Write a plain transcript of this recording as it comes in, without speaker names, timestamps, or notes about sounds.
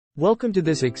Welcome to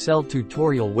this Excel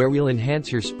tutorial where we'll enhance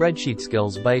your spreadsheet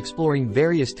skills by exploring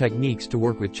various techniques to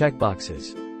work with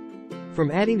checkboxes.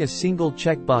 From adding a single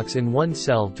checkbox in one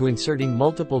cell to inserting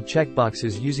multiple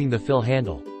checkboxes using the fill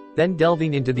handle, then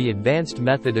delving into the advanced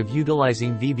method of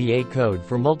utilizing VBA code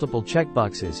for multiple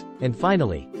checkboxes, and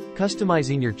finally,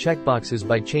 customizing your checkboxes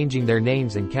by changing their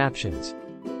names and captions.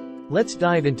 Let's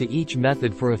dive into each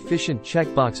method for efficient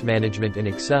checkbox management in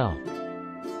Excel.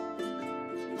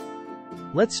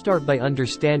 Let's start by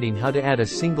understanding how to add a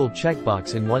single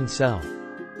checkbox in one cell.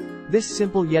 This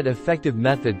simple yet effective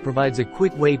method provides a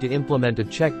quick way to implement a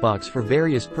checkbox for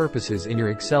various purposes in your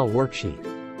Excel worksheet.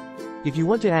 If you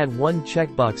want to add one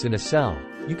checkbox in a cell,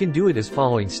 you can do it as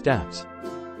following steps.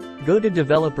 Go to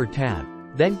Developer tab,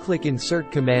 then click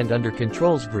Insert command under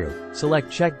Controls group, select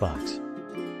Checkbox.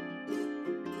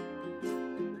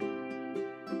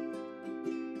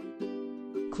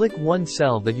 Click one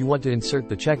cell that you want to insert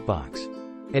the checkbox,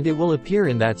 and it will appear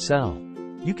in that cell.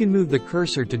 You can move the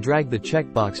cursor to drag the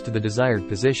checkbox to the desired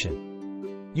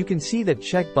position. You can see that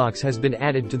checkbox has been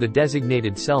added to the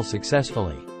designated cell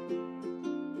successfully.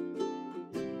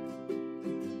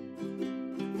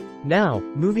 Now,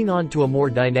 moving on to a more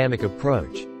dynamic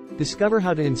approach. Discover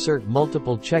how to insert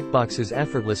multiple checkboxes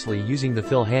effortlessly using the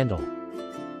fill handle.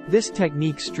 This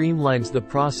technique streamlines the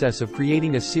process of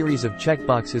creating a series of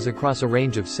checkboxes across a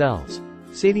range of cells,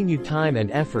 saving you time and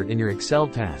effort in your Excel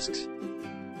tasks.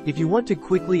 If you want to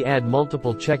quickly add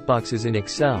multiple checkboxes in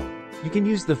Excel, you can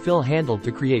use the fill handle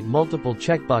to create multiple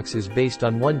checkboxes based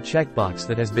on one checkbox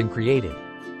that has been created.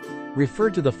 Refer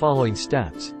to the following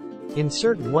steps.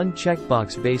 Insert one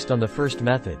checkbox based on the first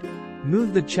method.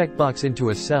 Move the checkbox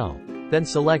into a cell, then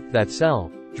select that cell,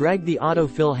 drag the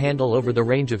autofill handle over the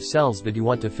range of cells that you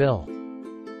want to fill.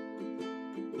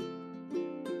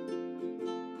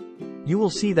 You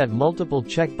will see that multiple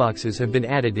checkboxes have been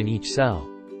added in each cell.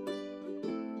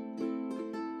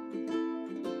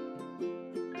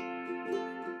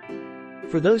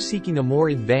 For those seeking a more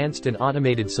advanced and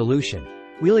automated solution,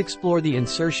 we'll explore the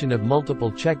insertion of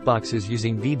multiple checkboxes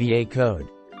using VBA code.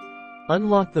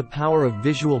 Unlock the power of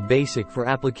Visual Basic for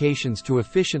applications to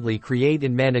efficiently create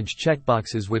and manage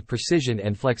checkboxes with precision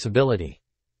and flexibility.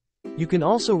 You can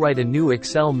also write a new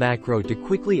Excel macro to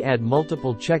quickly add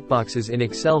multiple checkboxes in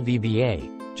Excel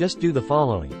VBA. Just do the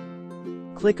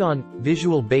following. Click on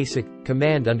Visual Basic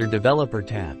command under Developer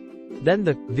tab. Then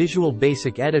the Visual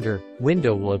Basic Editor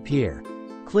window will appear.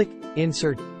 Click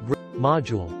Insert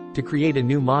Module to create a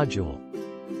new module.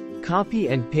 Copy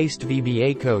and paste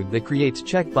VBA code that creates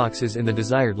checkboxes in the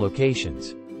desired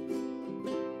locations.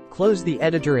 Close the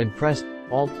editor and press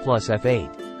Alt plus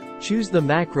F8. Choose the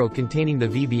macro containing the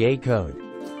VBA code.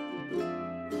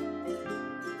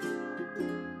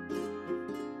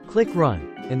 Click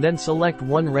Run, and then select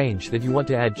one range that you want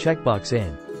to add checkbox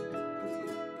in.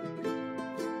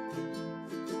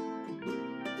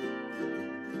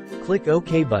 Click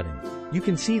OK button. You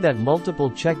can see that multiple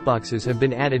checkboxes have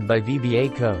been added by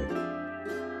VBA code.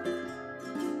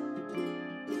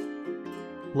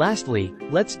 Lastly,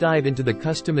 let's dive into the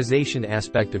customization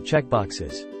aspect of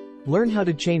checkboxes. Learn how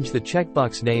to change the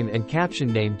checkbox name and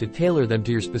caption name to tailor them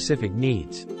to your specific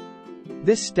needs.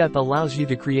 This step allows you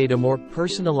to create a more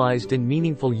personalized and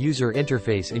meaningful user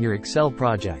interface in your Excel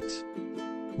projects.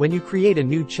 When you create a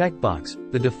new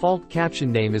checkbox, the default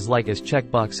caption name is like as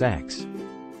Checkbox X.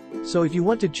 So if you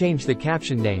want to change the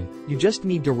caption name, you just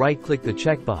need to right-click the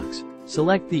checkbox,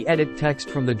 select the Edit Text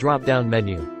from the drop-down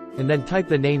menu, and then type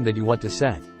the name that you want to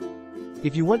set.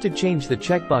 If you want to change the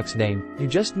checkbox name, you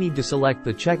just need to select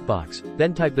the checkbox,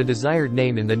 then type the desired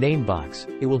name in the name box.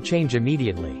 It will change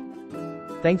immediately.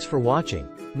 Thanks for watching.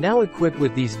 Now equipped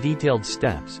with these detailed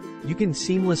steps, you can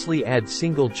seamlessly add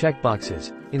single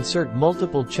checkboxes, insert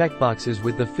multiple checkboxes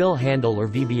with the fill handle or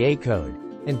VBA code,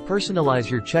 and personalize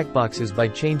your checkboxes by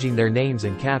changing their names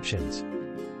and captions.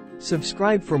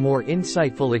 Subscribe for more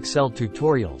insightful Excel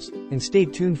tutorials, and stay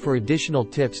tuned for additional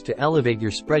tips to elevate your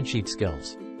spreadsheet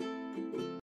skills.